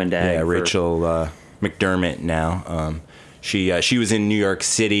West Wind Ag. Yeah, Rachel McDermott now. She was in New York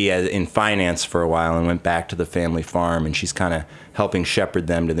City in finance for a while and went back to the family farm, and she's kind of helping shepherd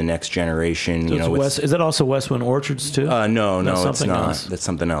them to the next generation. So is that also Westwind Orchards too? No, it's not. Else? That's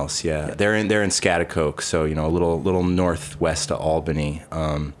something else. Yeah, they're in Schaghticoke, so a little northwest of Albany.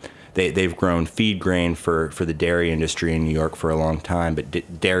 They've grown feed grain for the dairy industry in New York for a long time,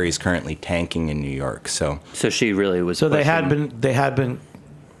 but dairy is currently tanking in New York. So she really was. So they had been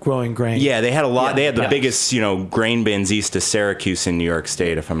growing grain. Yeah, they had a lot. Yeah, they had the biggest, grain bins east of Syracuse in New York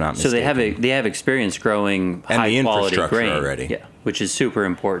State, if I'm not mistaken. So they have experience growing high quality grain already. Yeah, which is super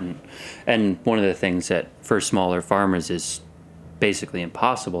important. And one of the things that for smaller farmers is basically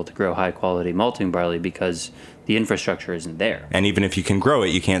impossible to grow high quality malting barley because the infrastructure isn't there. And even if you can grow it,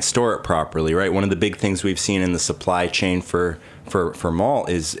 you can't store it properly, right? One of the big things we've seen in the supply chain for malt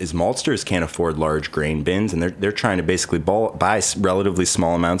is maltsters can't afford large grain bins, and they're trying to basically buy relatively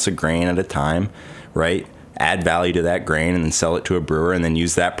small amounts of grain at a time, right? Add value to that grain and then sell it to a brewer and then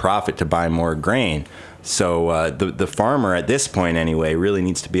use that profit to buy more grain. So the farmer at this point anyway really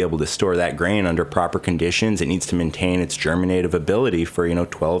needs to be able to store that grain under proper conditions. It needs to maintain its germinative ability for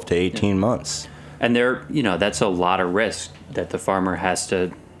 12 to 18 months. And that's a lot of risk that the farmer has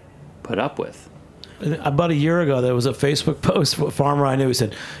to put up with. about a year ago, there was a Facebook post from a farmer I knew. He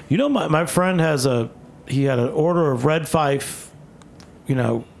said, "You know, my friend he had an order of Red Fife,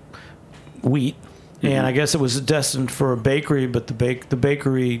 wheat, and I guess it was destined for a bakery, but the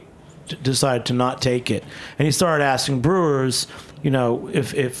bakery decided to not take it." And he started asking brewers,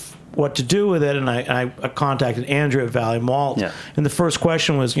 if what to do with it. And I contacted Andrew at Valley Malt. Yeah. And the first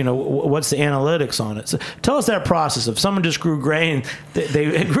question was, what's the analytics on it? So tell us that process. If someone just grew grain,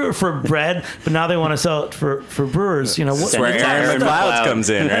 they grew it for bread, but now they want to sell it for brewers. That's where Aaron McLeod comes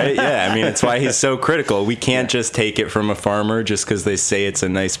in, right? Yeah, I mean, it's why he's so critical. We can't just take it from a farmer just because they say it's a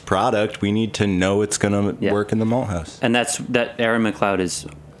nice product. We need to know it's going to work in the malt house. And that Aaron McLeod is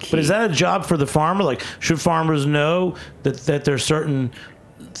key. But is that a job for the farmer? Like, should farmers know that there's certain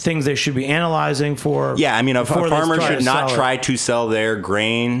things they should be analyzing for? Yeah, I mean, a farmer should not try it. to sell their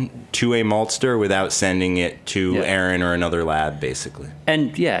grain to a maltster without sending it to Aaron or another lab, basically.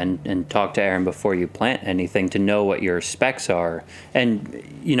 And and talk to Aaron before you plant anything to know what your specs are. And,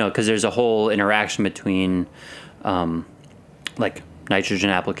 because there's a whole interaction between, like,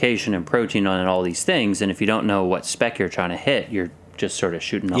 nitrogen application and protein on and all these things. And if you don't know what spec you're trying to hit, you're just sort of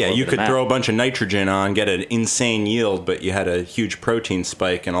shooting all over you the could map. throw a bunch of nitrogen on, get an insane yield, but you had a huge protein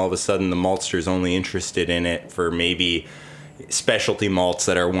spike, and all of a sudden the maltster's only interested in it for maybe specialty malts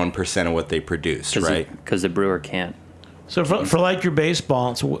that are 1% of what they produce, right? Because the brewer can't. So for like your base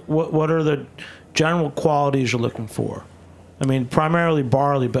balance, what are the general qualities you're looking for? I mean, primarily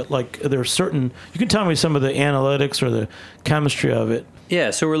barley, but like there are certain. You can tell me some of the analytics or the chemistry of it.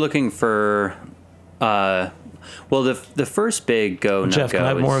 Yeah, so we're looking for. Well, the first big go Jeff, no-go can I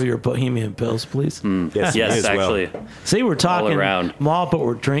have is, more of your Bohemian Pills, please? Yes, Yes, as well. actually. See, we're talking around. malt, but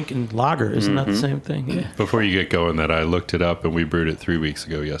we're drinking lager. Isn't that the same thing? Yeah. Before you get going, that I looked it up and we brewed it 3 weeks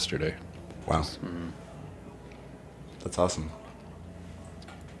ago yesterday. Wow. That's awesome.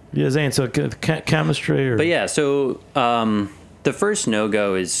 Yeah, Zane. So chemistry, or But yeah, so the first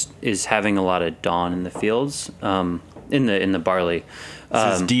no-go is having a lot of dawn in the fields, in the barley.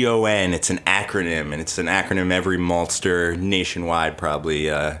 This is DON. It's an acronym, and it's an acronym every maltster nationwide probably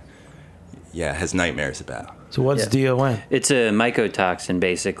has nightmares about. So what's DON? It's a mycotoxin,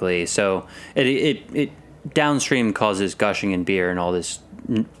 basically. So it downstream causes gushing in beer and all this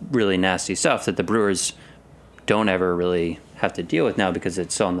really nasty stuff that the brewers don't ever really have to deal with now because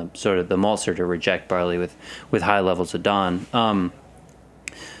it's on the sort of the maltster to reject barley with high levels of DON.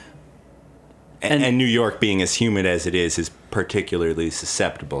 And New York, being as humid as it is particularly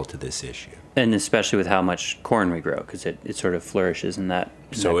susceptible to this issue. And especially with how much corn we grow, because it sort of flourishes in that.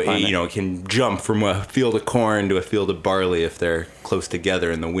 So that climate. it can jump from a field of corn to a field of barley if they're close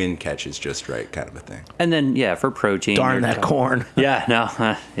together and the wind catches just right, kind of a thing. And then for protein. Darn that corn. Yeah,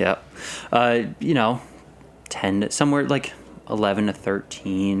 no, yeah. 10 somewhere like 11 to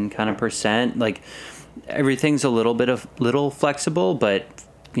 13 kind of percent. Like everything's a little flexible, but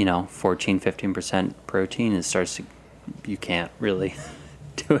 14-15% protein, it starts to, you can't really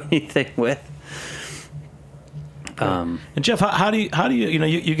do anything with. And Jeff, how do you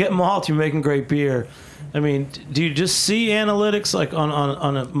you get malt, you're making great beer. I mean, do you just see analytics like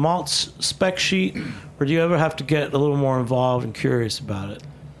on a malt spec sheet, or do you ever have to get a little more involved and curious about it?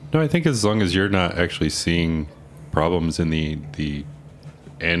 No, I think as long as you're not actually seeing problems in the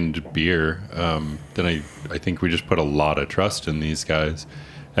end beer, then I think we just put a lot of trust in these guys.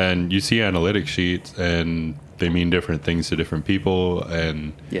 And you see analytic sheets, and they mean different things to different people.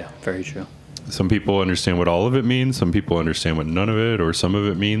 And Yeah, very true. some people understand what all of it means. Some people understand what none of it or some of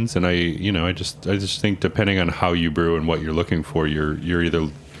it means. And I just think depending on how you brew and what you're looking for, you're either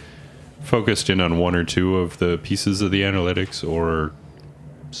focused in on one or two of the pieces of the analytics, or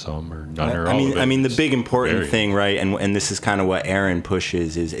some, or none, or all of it. I mean, the big important Very. thing, right, and this is kind of what Aaron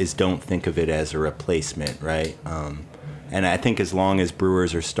pushes, is don't think of it as a replacement, right? And I think as long as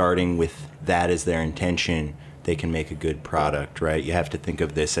brewers are starting with that as their intention, they can make a good product, right? You have to think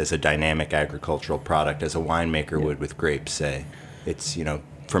of this as a dynamic agricultural product, as a winemaker would with grapes, say. It's,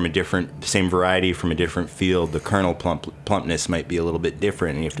 from a same variety from a different field, the kernel plumpness might be a little bit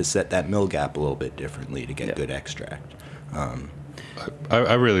different, and you have to set that mill gap a little bit differently to get good extract.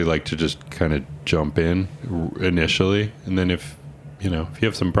 I really like to just kind of jump in initially, and then if you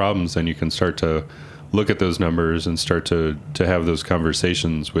have some problems, then you can start to look at those numbers and start to have those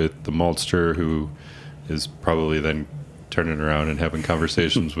conversations with the maltster, who is probably then turning around and having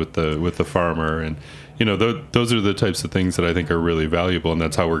conversations with the farmer. And those are the types of things that I think are really valuable, and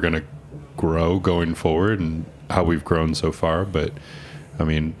that's how we're going to grow going forward and how we've grown so far. But I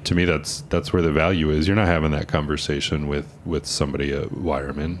mean, to me, that's where the value is. You're not having that conversation with somebody at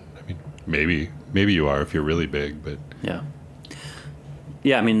Weyermann. I mean, maybe you are if you're really big, but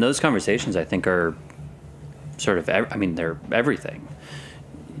Yeah. I mean, those conversations I think are sort of, I mean, they're everything.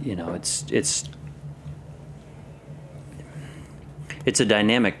 You know, it's a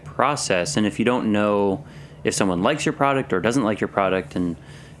dynamic process, and if you don't know if someone likes your product or doesn't like your product, and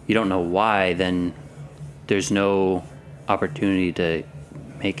you don't know why, then there's no opportunity to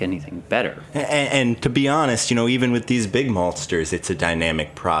make anything better. And to be honest, you know, even with these big maltsters, it's a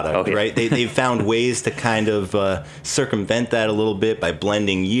dynamic product, right? They've found ways to kind of circumvent that a little bit by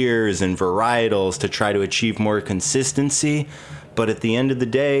blending years and varietals to try to achieve more consistency. But at the end of the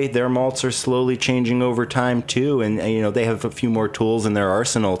day, their malts are slowly changing over time too, and you know, they have a few more tools in their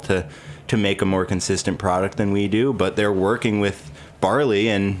arsenal to make a more consistent product than we do. But they're working with barley,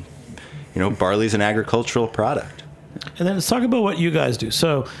 and you know, barley's an agricultural product. And then let's talk about what you guys do.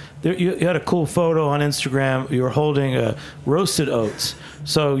 So you had a cool photo on Instagram. You were holding roasted oats.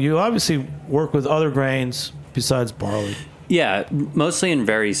 So you obviously work with other grains besides barley. Yeah, mostly in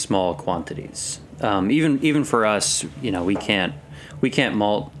very small quantities. Even for us, you know, we can't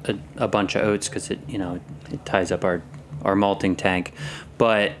malt a bunch of oats because it ties up our malting tank.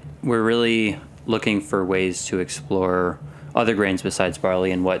 But we're really looking for ways to explore other grains besides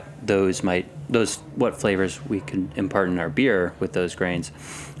barley and what flavors we could impart in our beer with those grains.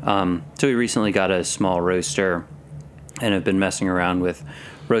 So we recently got a small roaster and have been messing around with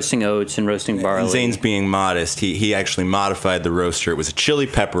roasting oats and roasting barley. Zane's being modest. He actually modified the roaster. It was a chili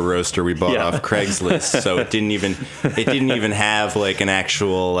pepper roaster we bought off Craigslist, so it didn't even have like an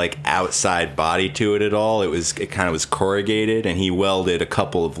actual like outside body to it at all. It kind of was corrugated, and he welded a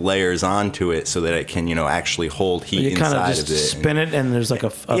couple of layers onto it so that it can, you know, actually hold heat inside of it. You kind of just spin it, and there's like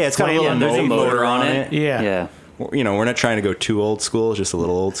a it's got a little there's a motor on it. Yeah. You know, we're not trying to go too old school, just a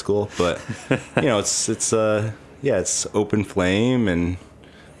little old school, but you know, it's open flame and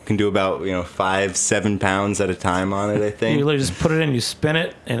can do about 5-7 pounds at a time on it, I think. You literally just put it in, you spin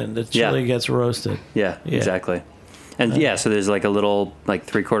it, and the chili gets roasted. Yeah, exactly. And so there's like a little like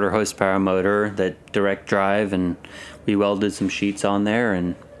 3/4 horsepower motor that direct drive, and we welded some sheets on there.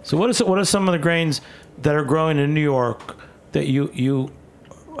 And so what are some of the grains that are growing in New York that you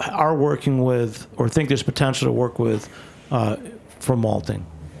are working with or think there's potential to work with for malting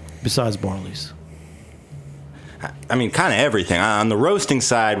besides barley's? I mean, kind of everything. On the roasting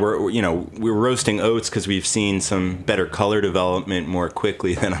side, we're roasting oats because we've seen some better color development more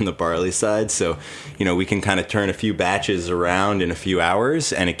quickly than on the barley side. So, you know, we can kind of turn a few batches around in a few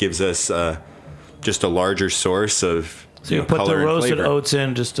hours, and it gives us just a larger source of so you put color the roasted flavor. oats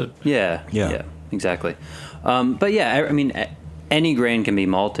in just to yeah, exactly. But yeah, I mean, any grain can be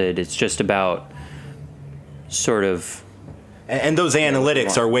malted. It's just about sort of. And those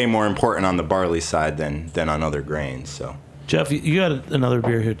analytics are way more important on the barley side than on other grains. So, Jeff, you got another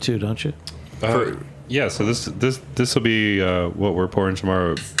beer here too, don't you? Yeah. So this will be what we're pouring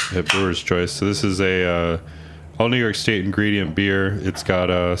tomorrow at Brewer's Choice. So this is a all New York State ingredient beer. It's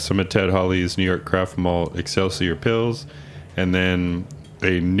got some of Ted Hawley's New York Craft Malt Excelsior Pills, and then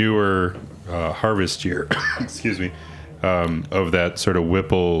a newer harvest year. excuse me. Of that sort of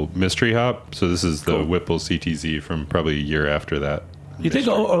Whipple mystery hop. So this is the Whipple CTZ from probably a year after that. You think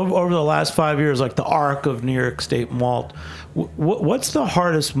over the last 5 years, like the arc of New York State malt, what's the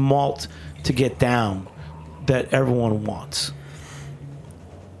hardest malt to get down that everyone wants?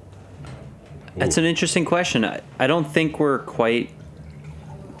 That's an interesting question. I don't think we're quite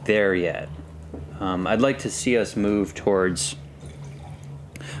there yet. I'd like to see us move towards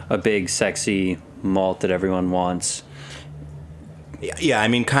a big, sexy malt that everyone wants. Yeah, I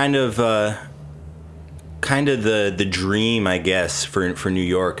mean, kind of the dream, I guess, for New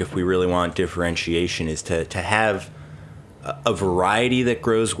York, if we really want differentiation, is to have a variety that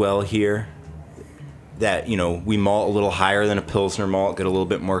grows well here. That, you know, we malt a little higher than a Pilsner malt, get a little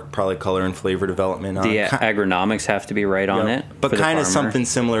bit more probably color and flavor development on it. The agronomics have to be right on it. But kind of something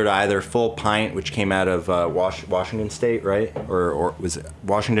similar to either Full Pint, which came out of Washington State, right? Or was it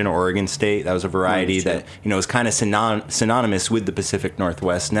Washington or Oregon State? That was a variety that, you know, is kind of synonymous with the Pacific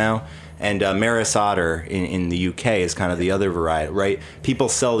Northwest now. And Maris Otter in the UK is kind of the other variety, right? People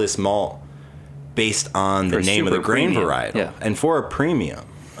sell this malt based on the name of the grain varietal and for a premium.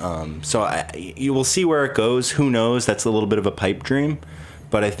 So you will see where it goes. Who knows? That's a little bit of a pipe dream.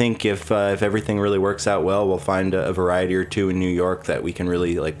 But I think if everything really works out well, we'll find a variety or two in New York that we can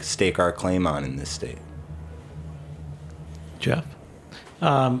really like stake our claim on in this state. Jeff?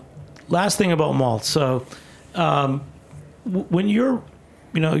 Last thing about malt. So when you're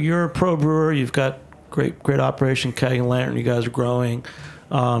a pro brewer, you've got great operation, Keg and Lantern, you guys are growing.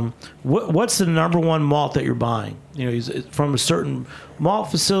 What's the number one malt that you're buying? You know, is it from a certain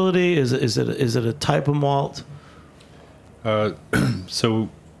malt facility? Is it a type of malt? So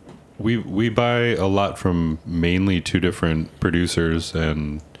we buy a lot from mainly two different producers,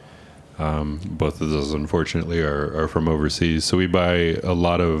 and both of those, unfortunately, are from overseas. So we buy a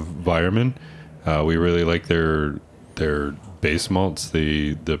lot of Weyermann. We really like their base malts,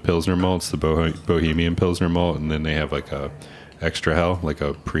 the Pilsner malts, the Bohemian Pilsner malt, and then they have like a Extra Hell, like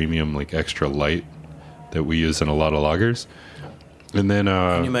a premium, like extra light that we use in a lot of lagers. And then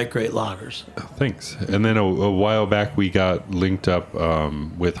and you make great lagers. Thanks. And then a while back we got linked up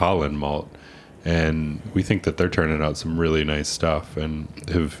with Holland Malt, and we think that they're turning out some really nice stuff, and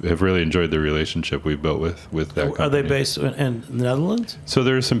have really enjoyed the relationship we've built with that company. Are they based in the Netherlands? So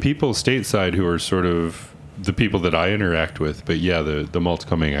there are some people stateside who are sort of the people that I interact with, but yeah, the malt's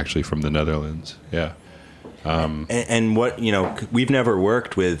coming actually from the Netherlands. Yeah. And what, we've never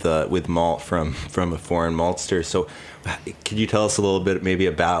worked with malt from a foreign maltster. So could you tell us a little bit maybe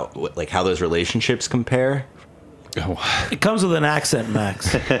about how those relationships compare? Oh. It comes with an accent,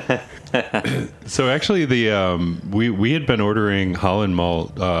 Max. So actually, we had been ordering Holland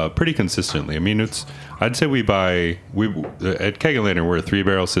Malt pretty consistently. I mean, I'd say at Keg and Lantern, we're a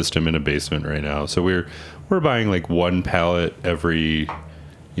 3-barrel system in a basement right now. So we're buying like one pallet every.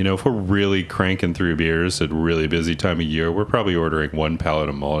 If we're really cranking through beers at a really busy time of year, we're probably ordering one pallet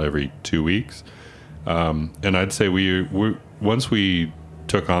of malt every 2 weeks. And I'd say we once we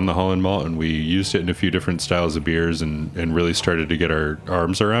took on the Holland Malt and we used it in a few different styles of beers and really started to get our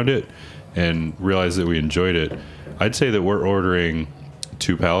arms around it and realized that we enjoyed it, I'd say that we're ordering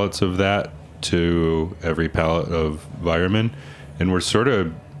 2 pallets of that to every pallet of Weyermann. And we're sort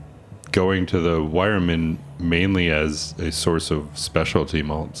of going to the Weyermann mainly as a source of specialty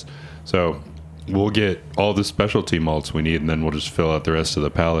malts. So we'll get all the specialty malts we need, and then we'll just fill out the rest of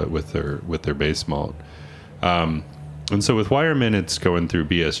the palette with their base malt. And so with Weyermann, it's going through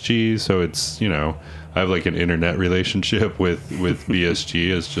BSG. So it's, I have like an internet relationship with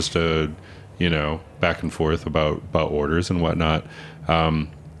BSG as just a, back and forth about orders and whatnot. And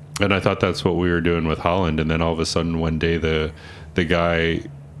I thought that's what we were doing with Holland. And then all of a sudden one day the guy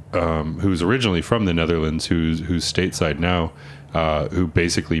who's originally from the Netherlands, who's stateside now, who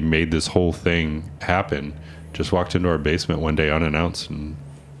basically made this whole thing happen, just walked into our basement one day unannounced, and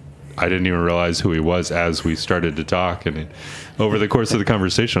I didn't even realize who he was as we started to talk. And over the course of the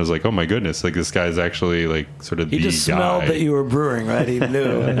conversation, I was like, "Oh my goodness! Like this guy's actually like sort of the guy." He just smelled that you were brewing, right? He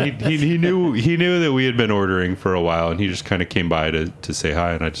knew. And he knew that we had been ordering for a while, and he just kind of came by to say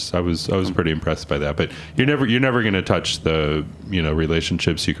hi. And I was pretty impressed by that. But you're never going to touch the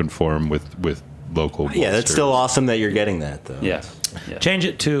relationships you can form with local. Yeah, that's still awesome that you're getting that though. Yeah. Change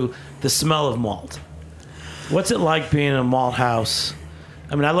it to the smell of malt. What's it like being in a malt house?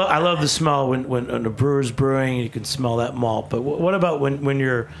 I mean, I love the smell when a brewer's brewing, you can smell that malt. But what about when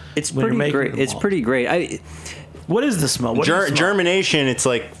you're you're making great. It's pretty great. What is the smell? Germination, it's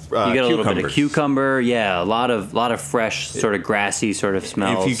like you get a little bit of cucumber, a lot of fresh, sort of grassy sort of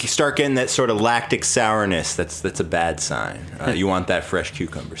smells. If you start getting that sort of lactic sourness, that's a bad sign. You want that fresh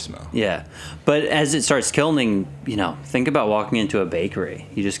cucumber smell. Yeah, but as it starts kilning, think about walking into a bakery.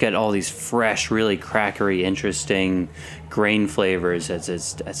 You just get all these fresh, really crackery, interesting grain flavors as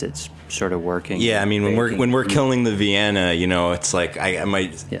it's sort of working. Yeah, I mean when we're killing the Vienna, it's like I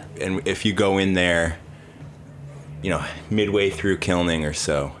might. Yeah. And if you go in there, midway through kilning or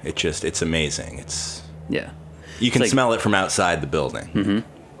so, it's amazing. You can smell it from outside the building.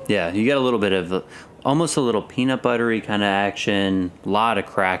 Mm-hmm. Yeah, you get a little bit of almost a little peanut buttery kind of action, a lot of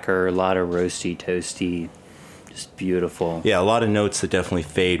cracker, a lot of roasty, toasty, just beautiful. Yeah, a lot of notes that definitely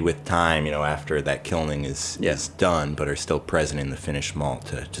fade with time, after that kilning is done, but are still present in the finished malt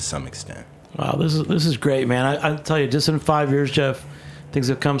to some extent. Wow, this is great, man. I tell you, just in 5 years, Jeff, things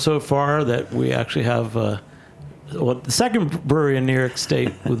have come so far that we actually have the second brewery in New York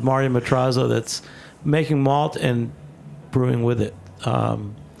State with Mario Matrazzo that's making malt and brewing with it. I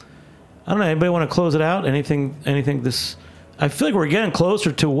don't know. Anybody want to close it out? Anything? I feel like we're getting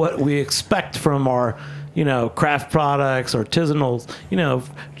closer to what we expect from our, craft products, artisanal,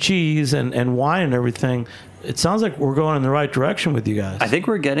 cheese and wine and everything. It sounds like we're going in the right direction with you guys. I think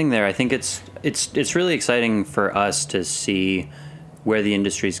we're getting there. I think it's really exciting for us to see where the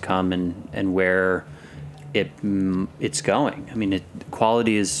industry's come and where it's going. I mean,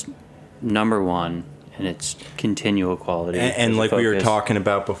 quality is number one, and it's continual quality. And like we were talking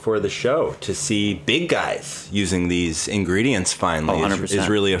about before the show, to see big guys using these ingredients finally is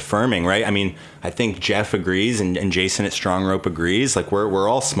really affirming, right? I mean, I think Jeff agrees, and Jason at Strong Rope agrees. Like we're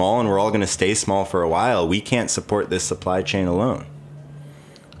all small, and we're all going to stay small for a while. We can't support this supply chain alone.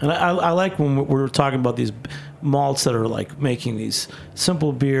 And I like when we're talking about these malts that are like making these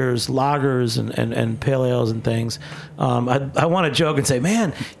simple beers, lagers, and pale ales and things. I want to joke and say,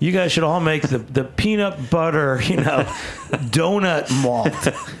 man, you guys should all make the peanut butter, donut malt,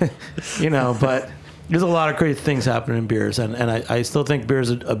 but there's a lot of great things happening in beers, and I still think beer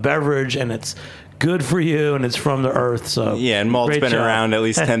is a beverage, and it's good for you, and it's from the earth. So yeah, and malt's been around at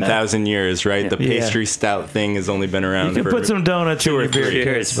least 10,000 years, right? The pastry stout thing has only been around. You can put some donuts in your beer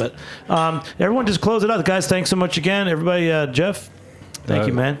years. But everyone, just close it out. Guys, thanks so much again. Everybody, Jeff, thank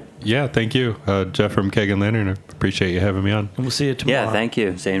you, man. Yeah, thank you, Jeff from Keg and Lantern. I appreciate you having me on. And we'll see you tomorrow. Yeah, thank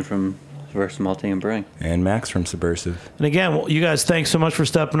you, Zane from Subversive Malting and Brewing, and Max from Subversive. And again, you guys, thanks so much for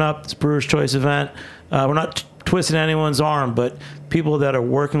stepping up. It's Brewer's Choice event. We're not twisting anyone's arm, but people that are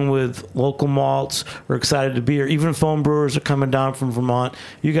working with local malts are excited to be here. Even foam brewers are coming down from Vermont.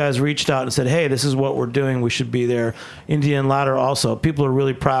 You guys reached out and said, hey, this is what we're doing. We should be there. Indian Ladder also. People are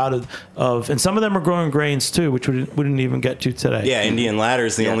really proud of, and some of them are growing grains too, which we didn't even get to today. Yeah, Indian Ladder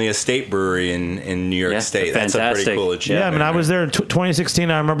is the only estate brewery in New York State. That's a pretty cool achievement. Yeah, I mean, I was there in 2016.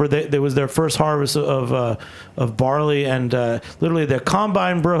 I remember there was their first harvest of barley, and literally their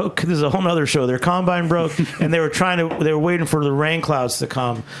combine broke. This is a whole other show. Their combine broke, and they were waiting for the rain clouds to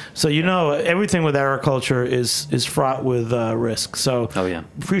come. So everything with agriculture is fraught with risk. So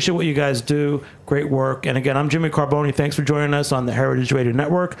appreciate what you guys do. Great work. And again, I'm Jimmy Carboni. Thanks for joining us on the Heritage Radio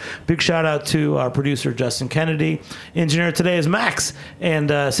Network. Big shout out to our producer Justin Kennedy. Engineer today is Max,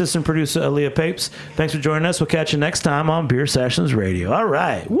 and assistant producer Aaliyah Papes. Thanks for joining us. We'll catch you next time on Beer Sessions Radio. All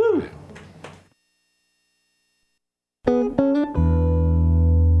right. Woo!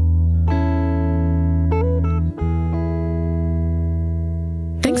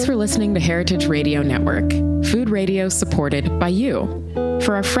 Thanks for listening to Heritage Radio Network, food radio supported by you.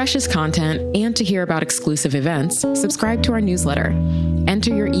 For our freshest content and to hear about exclusive events, subscribe to our newsletter.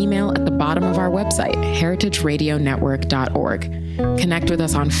 Enter your email at the bottom of our website, heritageradionetwork.org. Connect with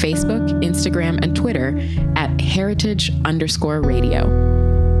us on Facebook, Instagram, and Twitter at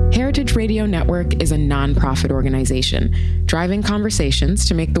heritage_radio. Heritage Radio Network is a nonprofit organization driving conversations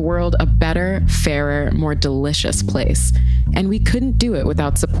to make the world a better, fairer, more delicious place. And we couldn't do it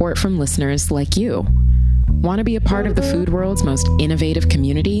without support from listeners like you. Want to be a part of the food world's most innovative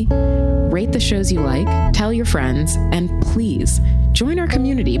community? Rate the shows you like, tell your friends, and please join our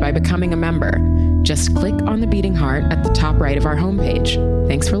community by becoming a member. Just click on the beating heart at the top right of our homepage.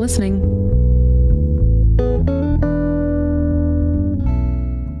 Thanks for listening.